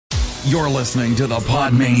You're listening to the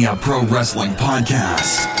Podmania Pro Wrestling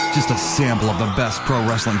Podcast. Just a sample of the best pro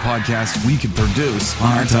wrestling podcasts we could produce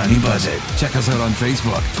on our tiny budget. Check us out on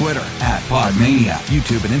Facebook, Twitter, @Podmania,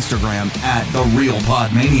 YouTube and Instagram,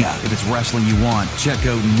 @TheRealPodmania. If it's wrestling you want, check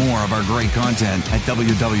out more of our great content at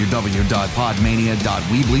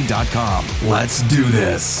www.podmania.weebly.com. Let's do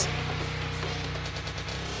this.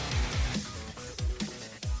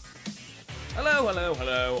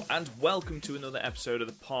 Hello, and welcome to another episode of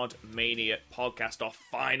the Podmania Podcast, our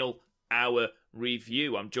final hour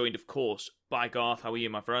review. I'm joined, of course, by Garth. How are you,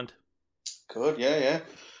 my friend? Good, yeah.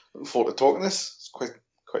 Looking forward to talking this. It's quite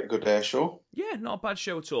a good show. Yeah, not a bad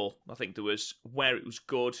show at all. I think there was, where it was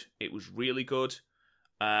good, it was really good.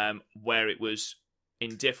 Where it was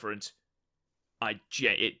indifferent,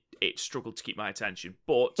 it struggled to keep my attention.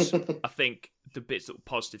 But I think the bits that were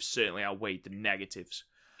positive certainly outweighed the negatives.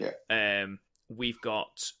 Yeah. We've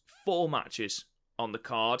got 4 matches on the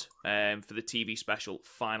card for the TV special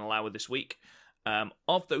final hour this week.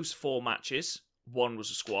 Of those 4 matches, 1 was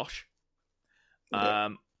a squash.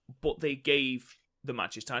 But they gave the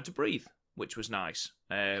matches time to breathe, which was nice.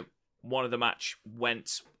 One of the match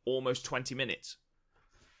went almost 20 minutes.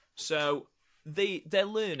 So they're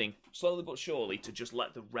learning, slowly but surely, to just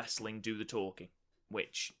let the wrestling do the talking,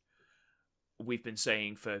 which we've been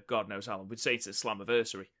saying for God knows how long. We've been saying since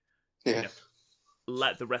Slammiversary. Yeah. You know,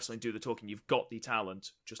 let the wrestling do the talking. You've got the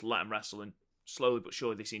talent. Just let them wrestle. And slowly but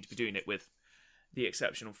surely they seem to be doing it, with the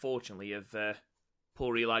exception, unfortunately, of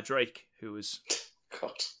poor Eli Drake, who was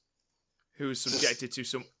subjected to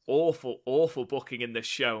some awful booking in this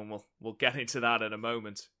show, and we'll get into that in a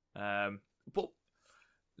moment. But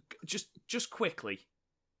just quickly,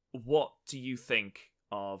 what do you think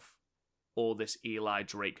of all this Eli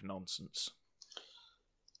Drake nonsense?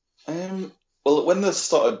 Well, when they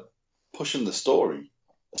started pushing the story,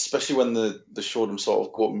 especially when they showed him sort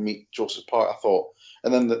of go up and meet Joseph Park, I thought,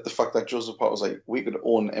 and then the fact that Joseph Park was like, we could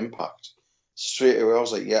own Impact, straight away I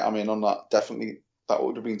was like, yeah, I mean, on that, definitely, that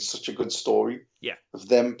would have been such a good story. Yeah. Of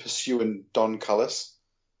them pursuing Don Callis,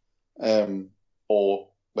 Don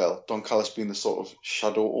Callis being the sort of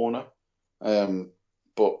shadow owner.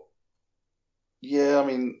 But yeah, I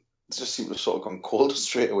mean, it just seemed to have sort of gone cold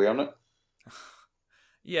straight away on it.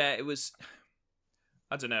 Yeah, it was,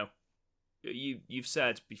 I don't know. You've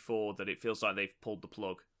said before that it feels like they've pulled the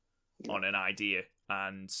plug on an idea,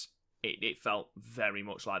 and it felt very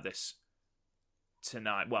much like this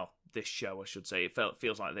tonight. Well, this show, I should say. It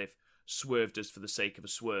feels like they've swerved us for the sake of a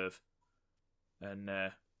swerve, and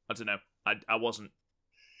I don't know. I wasn't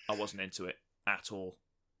into it at all.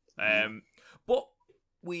 But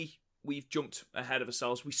we've jumped ahead of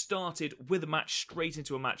ourselves. We started with a match, straight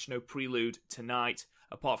into a match, no prelude tonight,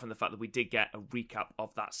 apart from the fact that we did get a recap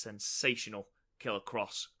of that sensational Killer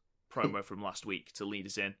Cross promo from last week to lead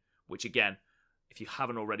us in, which, again, if you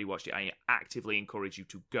haven't already watched it, I actively encourage you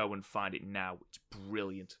to go and find it now. It's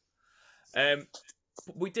brilliant.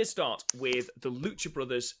 We did start with the Lucha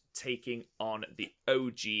Brothers taking on the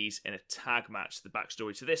OGs in a tag match. The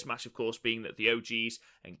backstory to this match, of course, being that the OGs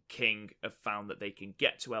and King have found that they can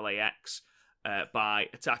get to LAX by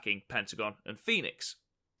attacking Pentagon and Phoenix.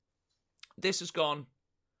 This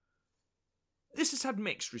has had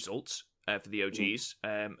mixed results for the OGs,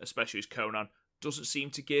 especially as Conan doesn't seem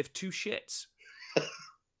to give 2 shits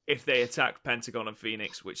if they attack Pentagon and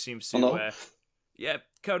Phoenix, which seems to...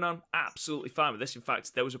 Conan absolutely fine with this. In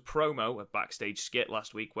fact, there was a promo, a backstage skit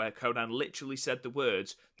last week, where Conan literally said the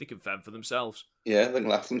words, they can fend for themselves. Yeah, they can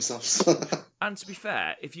laugh themselves. And to be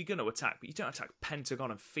fair, if you're going to attack, but you don't attack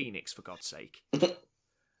Pentagon and Phoenix, for God's sake.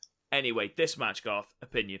 Anyway, this match, Garth,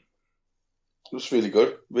 opinion? It was really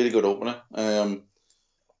good opener.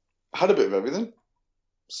 Had a bit of everything.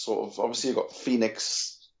 Sort of, obviously you've got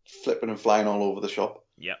Phoenix flipping and flying all over the shop.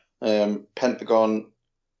 Yeah. Pentagon,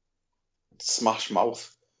 smash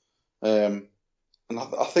mouth. And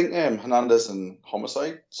I think Hernandez and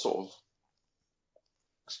Homicide sort of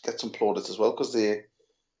get some plaudits as well, because they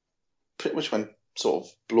pretty much went sort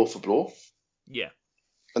of blow for blow. Yeah.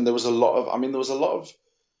 And there was a lot of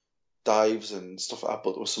dives and stuff like that,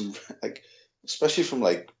 but there was some, like, especially from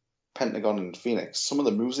like Pentagon and Phoenix, some of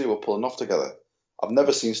the moves they were pulling off together, I've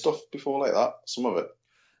never seen stuff before like that. Some of it.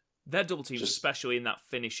 Their double teams, especially in that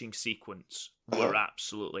finishing sequence, were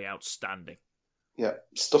absolutely outstanding. Yeah,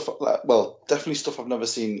 stuff like, well, definitely stuff I've never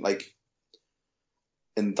seen, like,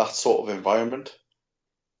 in that sort of environment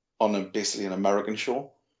on basically an American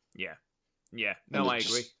show. Yeah. No, I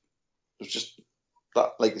agree. It was just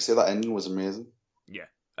that, like you say, that ending was amazing. Yeah.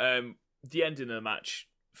 The ending of the match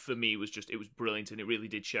for me was brilliant, and it really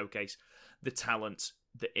did showcase the talent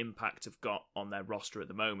that Impact have got on their roster at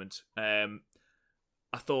the moment.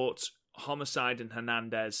 I thought Homicide and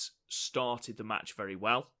Hernandez started the match very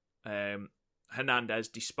well. Hernandez,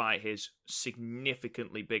 despite his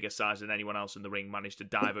significantly bigger size than anyone else in the ring, managed to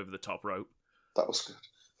dive over the top rope. That was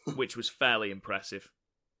good. Which was fairly impressive.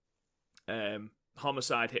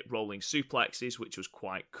 Homicide hit rolling suplexes, which was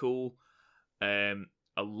quite cool. A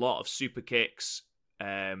lot of super kicks.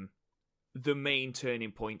 The main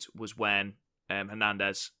turning point was when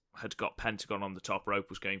Hernandez had got Pentagon on the top rope,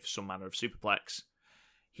 was going for some manner of superplex.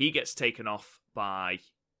 He gets taken off by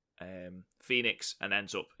Phoenix and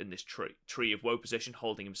ends up in this tree of woe position,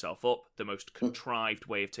 holding himself up. The most contrived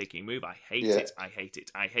way of taking a move. I hate it. I hate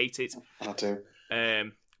it. I hate it. I do.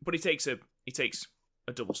 But he takes a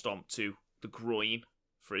double stomp to the groin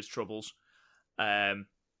for his troubles, and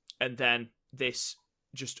then this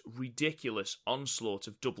just ridiculous onslaught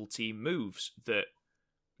of double team moves that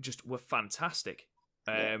just were fantastic.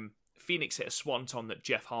 Phoenix hit a swanton that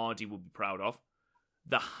Jeff Hardy would be proud of.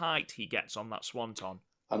 The height he gets on that swanton.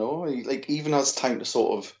 I know. He even has time to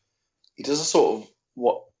sort of. He does a sort of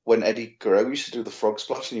what when Eddie Guerrero used to do the frog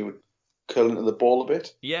splash and he would curl into the ball a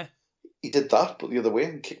bit. Yeah. He did that, but the other way,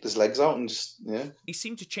 and kicked his legs out and just He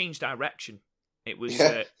seemed to change direction. It was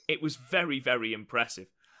it was very, very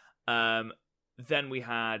impressive. Then we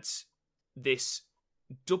had this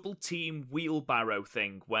double team wheelbarrow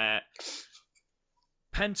thing where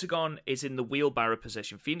Pentagon is in the wheelbarrow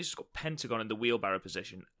position. Phoenix has got Pentagon in the wheelbarrow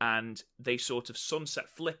position, and they sort of sunset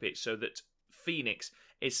flip it so that Phoenix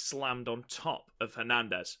is slammed on top of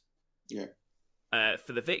Hernandez. Yeah.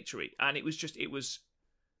 For the victory. And it was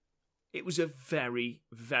a very,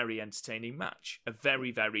 very entertaining match. A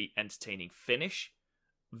very, very entertaining finish.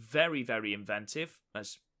 Very, very inventive.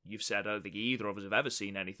 As you've said, I don't think either of us have ever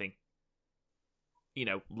seen anything,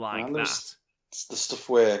 like that. It's the stuff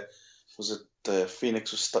where, was it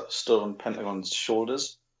Phoenix was stood on Pentagon's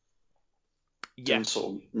shoulders? Yeah. Doing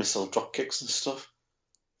sort of missile drop kicks and stuff.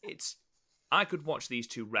 I could watch these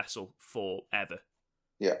two wrestle forever.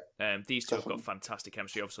 Yeah. These two have got fantastic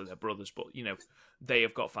chemistry. Obviously, they're brothers, but, they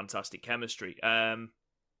have got fantastic chemistry.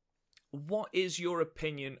 What is your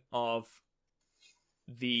opinion of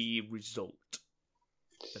the result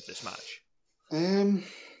of this match? I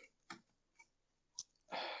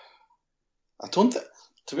don't think,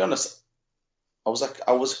 to be honest, I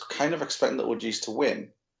was kind of expecting the OGs to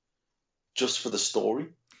win just for the story.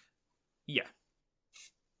 Yeah.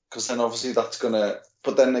 Because then obviously that's going to...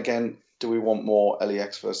 But then again, do we want more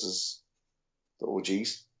LAX versus the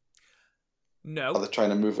OGs? No. Are they trying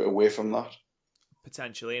to move it away from that?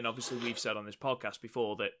 Potentially, and obviously we've said on this podcast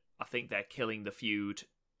before that I think they're killing the feud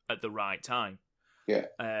at the right time. Yeah.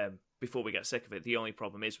 Before we get sick of it. The only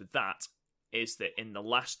problem is with that is that in the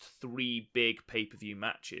last 3 big pay-per-view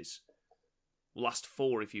matches, last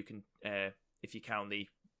 4 if you count the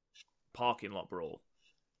parking lot brawl,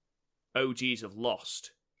 OGs have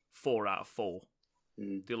lost 4 out of 4.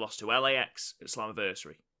 They lost to LAX at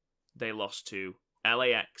Slammiversary. They lost to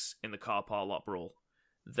LAX in the car park lot brawl.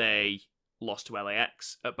 They lost to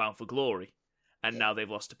LAX at Bound for Glory. And now they've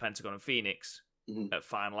lost to Pentagon and Phoenix at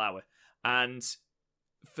Final Hour. And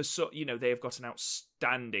they have got an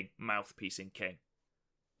outstanding mouthpiece in King.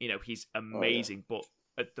 He's amazing, but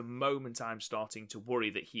at the moment I'm starting to worry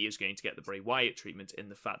that he is going to get the Bray Wyatt treatment in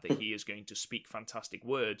the fact that he is going to speak fantastic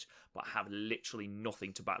words but have literally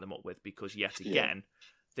nothing to back them up with because yet again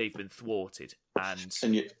they've been thwarted. And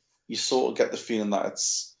you sort of get the feeling that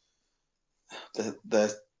it's the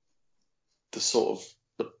sort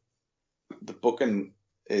of the booking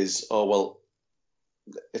is, oh well,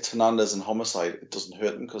 it's Hernandez and Homicide. It doesn't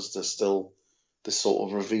hurt them because they're still this sort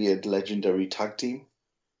of revered legendary tag team.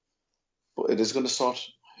 But it is going to start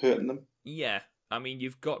hurting them. Yeah. I mean,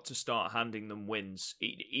 you've got to start handing them wins.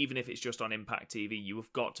 Even if it's just on Impact TV, you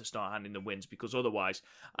have got to start handing them wins because otherwise...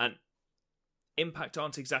 And Impact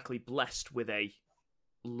aren't exactly blessed with a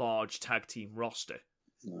large tag team roster.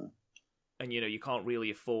 No. And, you can't really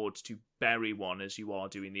afford to bury one as you are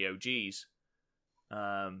doing the OGs.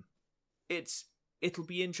 It'll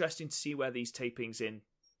be interesting to see where these tapings in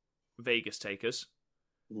Vegas take us.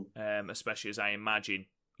 Especially as I imagine...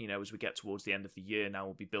 as we get towards the end of the year now,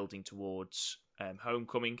 we'll be building towards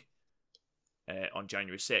Homecoming on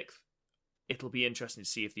January 6th. It'll be interesting to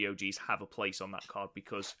see if the OGs have a place on that card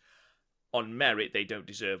because on merit, they don't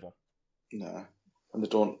deserve one. No, and they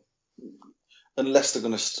don't, unless they're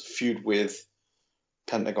going to feud with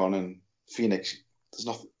Pentagon and Phoenix, there's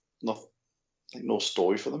no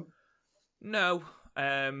story for them. No,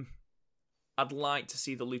 I'd like to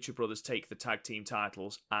see the Lucha Brothers take the tag team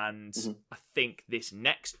titles, and I think this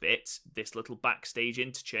next bit, this little backstage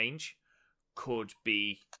interchange, could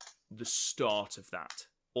be the start of that.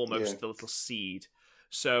 Almost the little seed.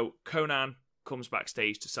 So Conan comes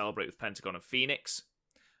backstage to celebrate with Pentagon and Phoenix.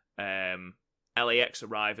 LAX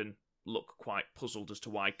arrive and look quite puzzled as to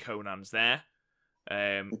why Conan's there.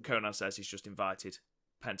 Conan says he's just invited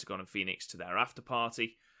Pentagon and Phoenix to their after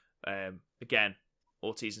party. Again,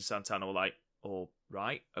 Ortiz and Santana were like, all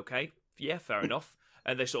right, okay, yeah, fair enough.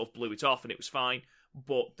 And they sort of blew it off and it was fine.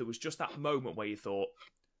 But there was just that moment where you thought,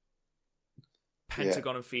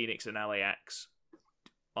 Pentagon and Phoenix and LAX,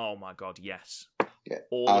 oh my God, yes. Yeah.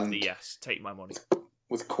 All of the yes, take my money.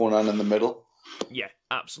 With Conan in the middle. Yeah,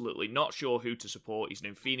 absolutely. Not sure who to support. He's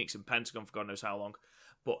known Phoenix and Pentagon for God knows how long.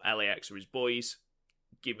 But LAX are his boys.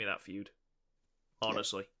 Give me that feud.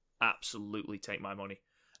 Honestly, absolutely take my money.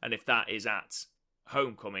 And if that is at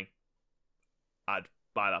Homecoming, I'd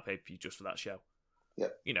buy that pay-per-view just for that show. Yeah.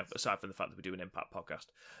 You know, aside from the fact that we do an Impact podcast.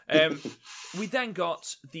 We then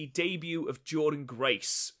got the debut of Jordynne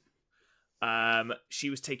Grace.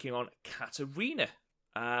 She was taking on Katarina.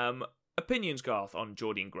 Opinions, Garth, on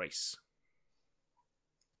Jordynne Grace?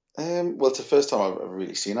 Well, it's the first time I've ever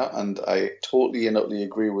really seen her, and I totally and utterly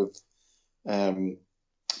agree with Don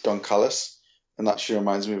Callis, and that she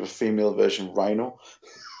reminds me of a female version of Rhino.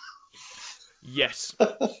 Yes,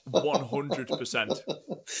 100%.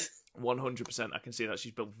 100%. I can see that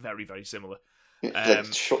she's built very, very similar. Like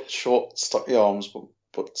short, stocky arms,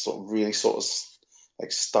 but sort of really sort of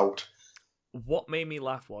like stout. What made me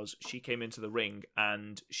laugh was she came into the ring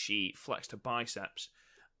and she flexed her biceps,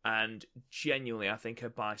 and genuinely, I think her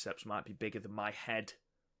biceps might be bigger than my head.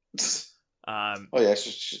 Oh yeah,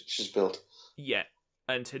 she's built. Yeah,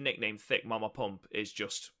 and her nickname, Thick Mama Pump, is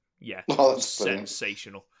just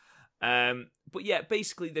sensational. But yeah,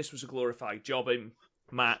 basically, this was a glorified jobbing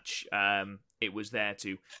match. It was there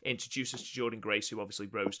to introduce us to Jordynne Grace, who obviously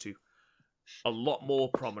rose to a lot more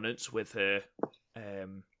prominence with her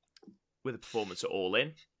with a performance at All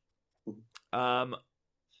In.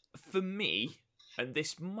 For me, and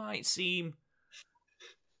this might seem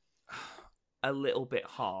a little bit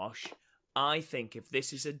harsh, I think if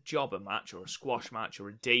this is a jobber match or a squash match or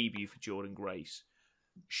a debut for Jordynne Grace,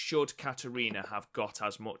 should Katarina have got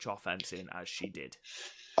as much offense in as she did?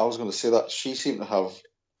 I was going to say that she seemed to have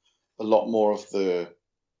a lot more of the...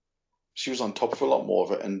 She was on top of a lot more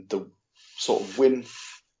of it, and the sort of win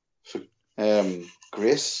for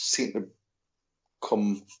Grace seemed to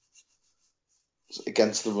come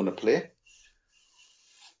against the run of play.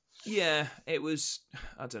 Yeah, it was...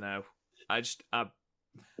 I don't know.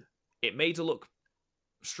 It made her look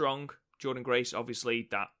strong. Jordynne Grace, obviously,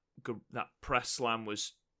 that press slam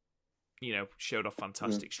was, showed off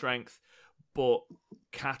fantastic strength. But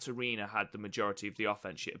Katarina had the majority of the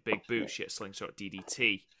offense. She had a big boot. She had slingshot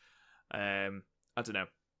DDT. I don't know.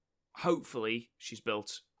 Hopefully, she's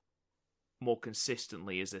built more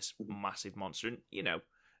consistently as this massive monster. And,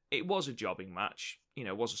 it was a jobbing match.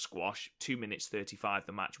 It was a squash. 2 minutes 35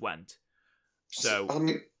 the match went. So, I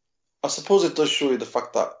mean, I suppose it does show you the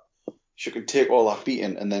fact that she could take all that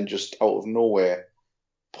beating and then just out of nowhere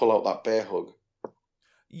pull out that bear hug.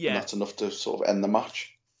 Yeah. And that's enough to sort of end the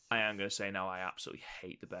match. I am going to say now, I absolutely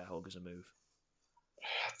hate the bear hug as a move.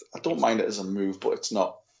 I don't mind it as a move, but it's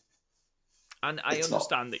not. And I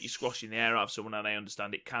understand that you're squashing the air out of someone, and I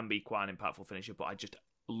understand it can be quite an impactful finisher, but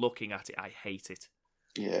looking at it, I hate it.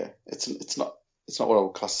 Yeah, it's not what I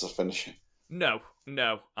would class as a finisher. No,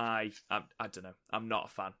 I don't know. I'm not a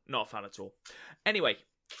fan. Not a fan at all. Anyway,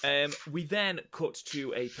 we then cut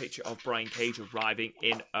to a picture of Brian Cage arriving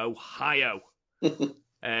in Ohio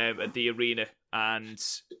at the arena, and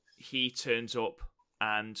he turns up,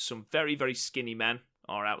 and some very, very skinny men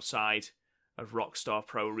are outside of Rockstar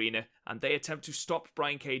Pro Arena, and they attempt to stop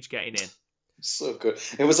Brian Cage getting in. So good.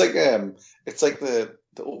 It was like it's like the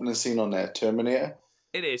opening scene on Terminator.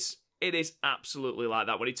 It is absolutely like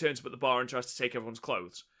that when he turns up at the bar and tries to take everyone's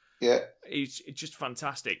clothes. Yeah, it's just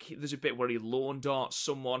fantastic. There's a bit where he lawn darts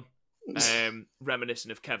someone,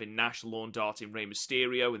 reminiscent of Kevin Nash lawn darting Rey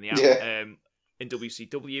Mysterio in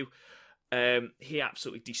WCW. He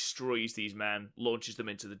absolutely destroys these men, launches them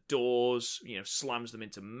into the doors, slams them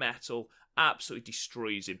into metal, absolutely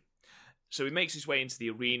destroys him. So he makes his way into the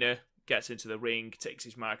arena, gets into the ring, takes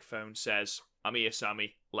his microphone, says, "I'm here,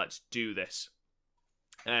 Sammy, let's do this."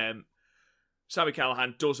 Sami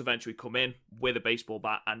Callihan does eventually come in with a baseball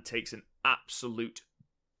bat and takes an absolute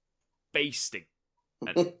basting.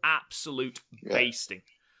 An absolute basting.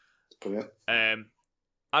 Brilliant.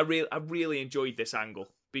 I really enjoyed this angle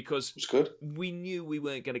because it's good. We knew we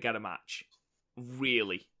weren't going to get a match,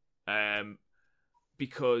 really,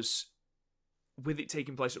 because with it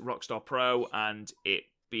taking place at Rockstar Pro and it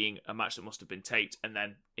being a match that must have been taped and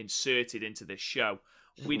then inserted into this show,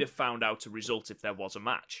 we'd have found out a result if there was a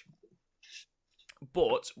match.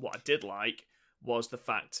 But what I did like was the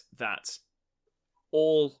fact that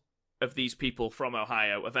all of these people from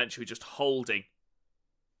Ohio eventually just holding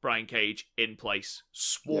Brian Cage in place,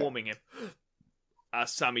 swarming him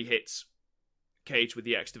as Sammy hits Cage with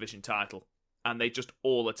the X Division title. And they just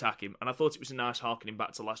all attack him. And I thought it was a nice harkening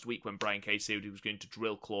back to last week when Brian Cage said he was going to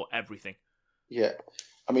drill claw everything. Yeah.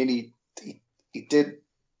 I mean, he did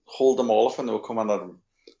hold them all off and they were coming at him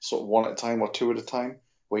sort of one at a time or two at a time,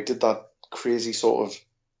 where he did that crazy sort of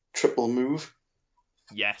triple move.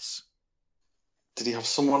 Yes. Did he have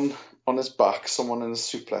someone on his back, someone in a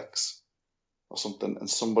suplex or something, and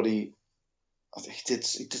somebody... I think he did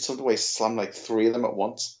something where he slammed like 3 of them at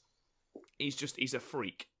once. He's a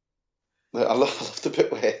freak. I love the bit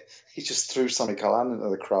where he just threw Sami Callihan into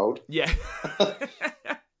the crowd. Yeah.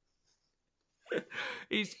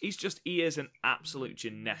 He is an absolute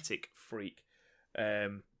genetic freak.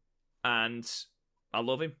 And I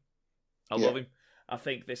love him. I love him. I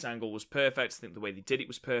think this angle was perfect. I think the way they did it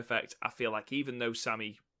was perfect. I feel like even though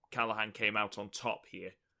Sami Callihan came out on top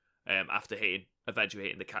here, after eventually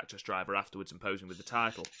hitting the Cactus Driver afterwards and posing with the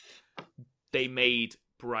title, they made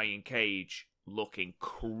Brian Cage look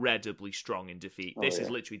incredibly strong in defeat. This is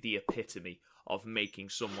literally the epitome of making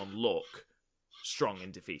someone look strong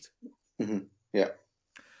in defeat. Mm-hmm. Yeah,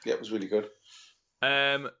 it was really good.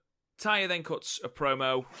 Taya then cuts a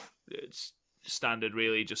promo. It's standard,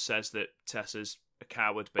 really. Just says that Tessa's a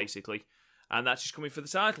coward, basically, and that's just coming for the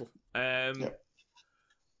title.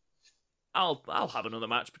 I'll have another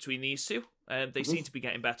match between these two. They seem to be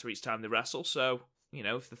getting better each time they wrestle, so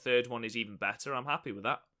if the third one is even better, I'm happy with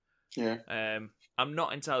that. Yeah. I'm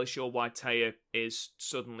not entirely sure why Taya is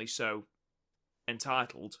suddenly so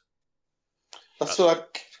entitled. That's what I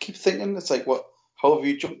keep thinking. It's like, what? How have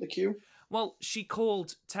you jumped the queue? Well, she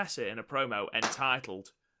called Tessa in a promo entitled,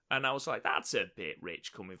 and I was like, that's a bit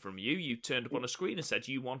rich coming from you. You turned up on a screen and said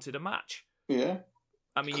you wanted a match. Yeah.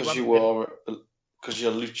 I mean, because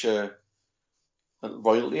you're Lucha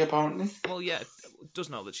royalty, apparently. Well, yeah, it does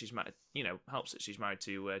know that she's married. Helps that she's married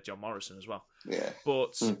to John Morrison as well. Yeah.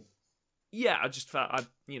 But yeah, I just felt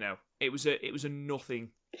it was a nothing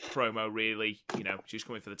promo really. She's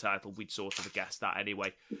coming for the title. We'd sort of guessed that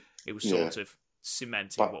anyway. It was sort of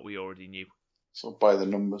cementing what we already knew. So by the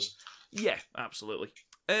numbers. Yeah, absolutely.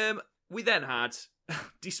 We then had,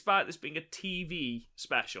 despite this being a TV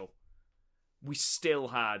special, we still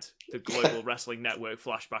had the Global Wrestling Network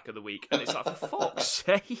flashback of the week, and it's like, for fuck's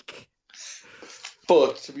sake.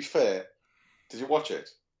 But to be fair, did you watch it?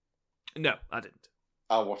 No, I didn't.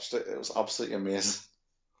 I watched it. It was absolutely amazing.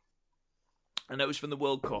 I know it was from the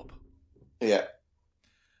World Cup. Yeah.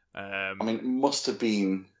 I mean, it must have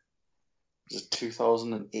been, was it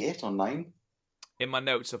 2008 or 9? In my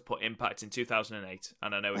notes, I've put Impact in 2008,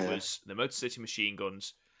 and I know it was the Motor City Machine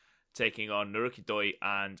Guns taking on Naruki Doi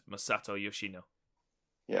and Masato Yoshino.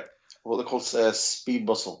 Yeah. What they call Speed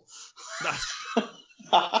Muscle. That's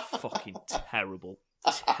fucking terrible.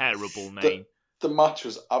 Terrible name. The match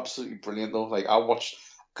was absolutely brilliant, though. Like, I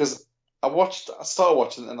started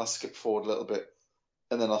watching it and I skipped forward a little bit,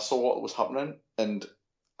 and then I saw what was happening, and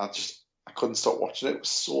I couldn't stop watching it. It was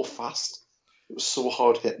so fast. It was so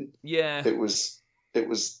hard hitting. Yeah. It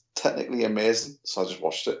was technically amazing, so I just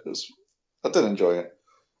watched it. I did enjoy it.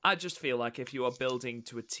 I just feel like if you are building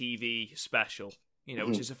to a TV special,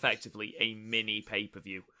 which is effectively a mini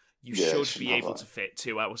pay-per-view, you should be able to fit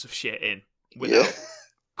 2 hours of shit in without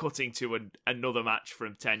cutting to another match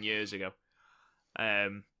from 10 years ago.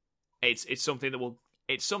 It's something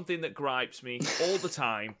that gripes me all the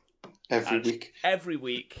time. Every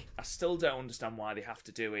week. I still don't understand why they have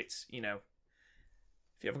to do it.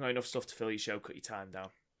 If you haven't got enough stuff to fill your show, cut your time down.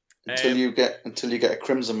 Until you get a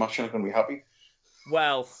Crimson match, you're not going to be happy.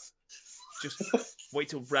 Well, just wait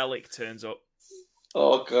till Relic turns up.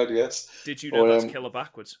 Oh God, yes. Did you know that's Killer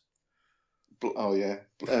backwards? Oh yeah.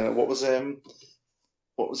 What was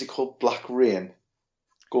he called? Black Rain.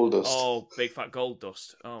 Goldust. Oh, big fat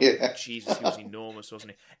Goldust. Oh, yeah. Jesus, he was enormous,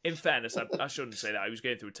 wasn't he? In fairness, I shouldn't say that. He was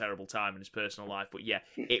going through a terrible time in his personal life, but yeah,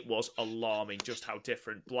 it was alarming just how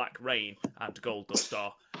different Black Rain and Goldust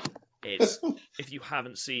are. If you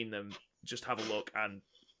haven't seen them, just have a look and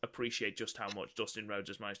appreciate just how much Dustin Rhodes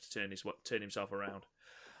has managed to turn himself around.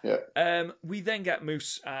 Yeah. We then get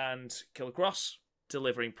Moose and Killer Cross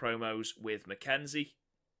delivering promos with Mackenzie.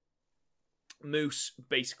 Moose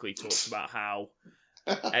basically talks about how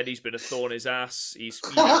Eddie's been a thorn in his ass. He's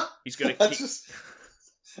going to keep...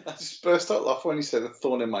 I just burst out laughing when he said a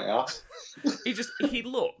thorn in my ass. He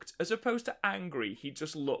looked, as opposed to angry, he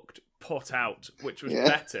just looked put out, which was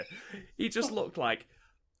better. He just looked like,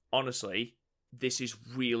 honestly, this is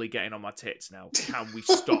really getting on my tits now. Can we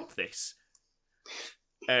stop this?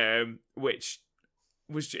 which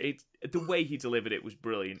was the way he delivered it was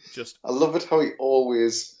brilliant. Just I love it how he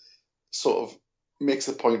always sort of makes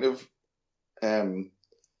a point of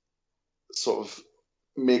sort of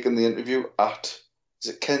making the interview at, is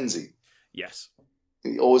it Kenzie? yes,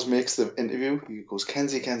 He always makes the interview. He goes,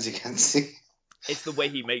 Kenzie, Kenzie, Kenzie. it's the way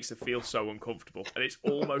he makes it feel so uncomfortable, and it's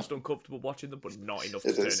almost uncomfortable watching them, but not enough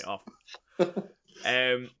to turn it off.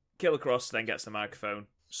 Killer Cross then gets the microphone,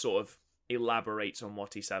 sort of elaborates on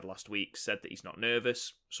what he said last week, said that he's not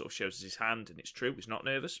nervous, sort of shows us his hand, and it's true, he's not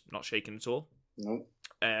nervous, not shaking at all. No.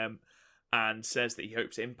 And says that he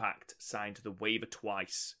hopes Impact signed the waiver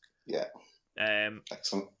twice. Yeah.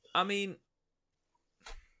 Excellent. I mean,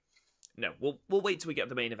 no, we'll wait till we get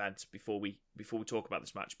the main event before we talk about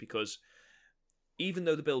this match, because even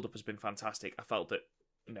though the build-up has been fantastic, I felt that,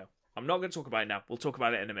 no, I'm not going to talk about it now. We'll talk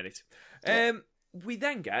about it in a minute. Yeah. We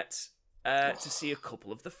then get to see a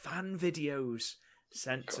couple of the fan videos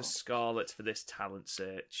sent to Scarlett for this talent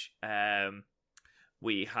search.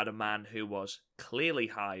 We had a man who was clearly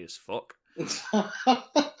high as fuck.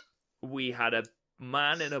 We had a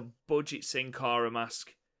man in a budget Sin Cara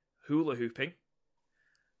mask hula hooping.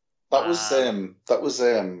 That was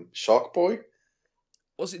Shark Boy.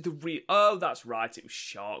 Was it the real? Oh, that's right. It was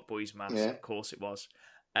Shark Boy's mask. Yeah. Of course it was.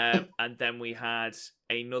 And then we had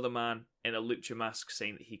another man in a lucha mask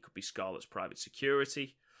saying that he could be Scarlett's private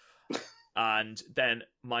security. And then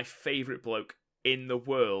my favourite bloke in the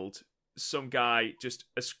world, some guy, just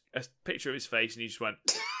a picture of his face, and he just went,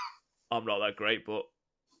 I'm not that great, but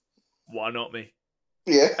why not me?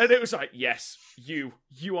 Yeah. And it was like, yes, you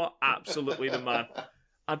are absolutely the man.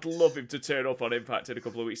 I'd love him to turn up on Impact in a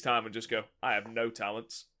couple of weeks' time and just go, I have no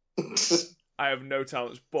talents. I have no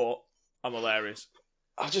talents, but I'm hilarious.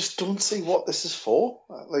 I just don't see what this is for.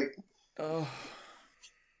 Like,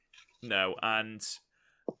 no, and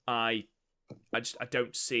I just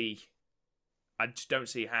don't see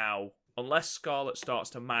how, unless Scarlett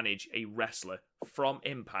starts to manage a wrestler from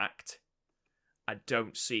Impact, I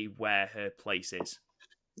don't see where her place is.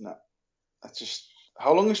 No, I just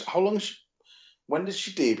when did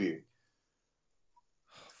she debut?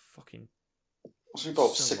 Fucking. Was it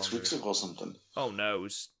about so 6 weeks ago or something? Oh no, it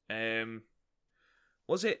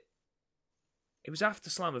was it? It was after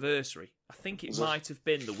Slammiversary. I think it might have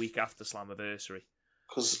been the week after Slammiversary.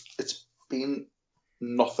 Because it's been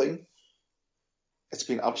nothing. It's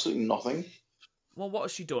been absolutely nothing. Well, what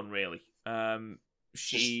has she done, really?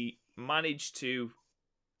 She managed to...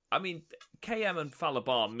 I mean, KM and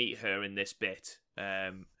Falabar meet her in this bit,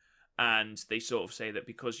 and they sort of say that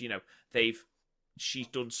because, she's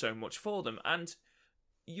done so much for them. And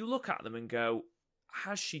you look at them and go,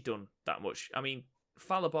 has she done that much? I mean,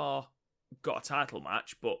 Falabar got a title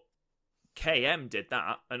match, but KM did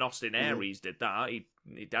that, and Austin Aries did that. He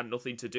had nothing to do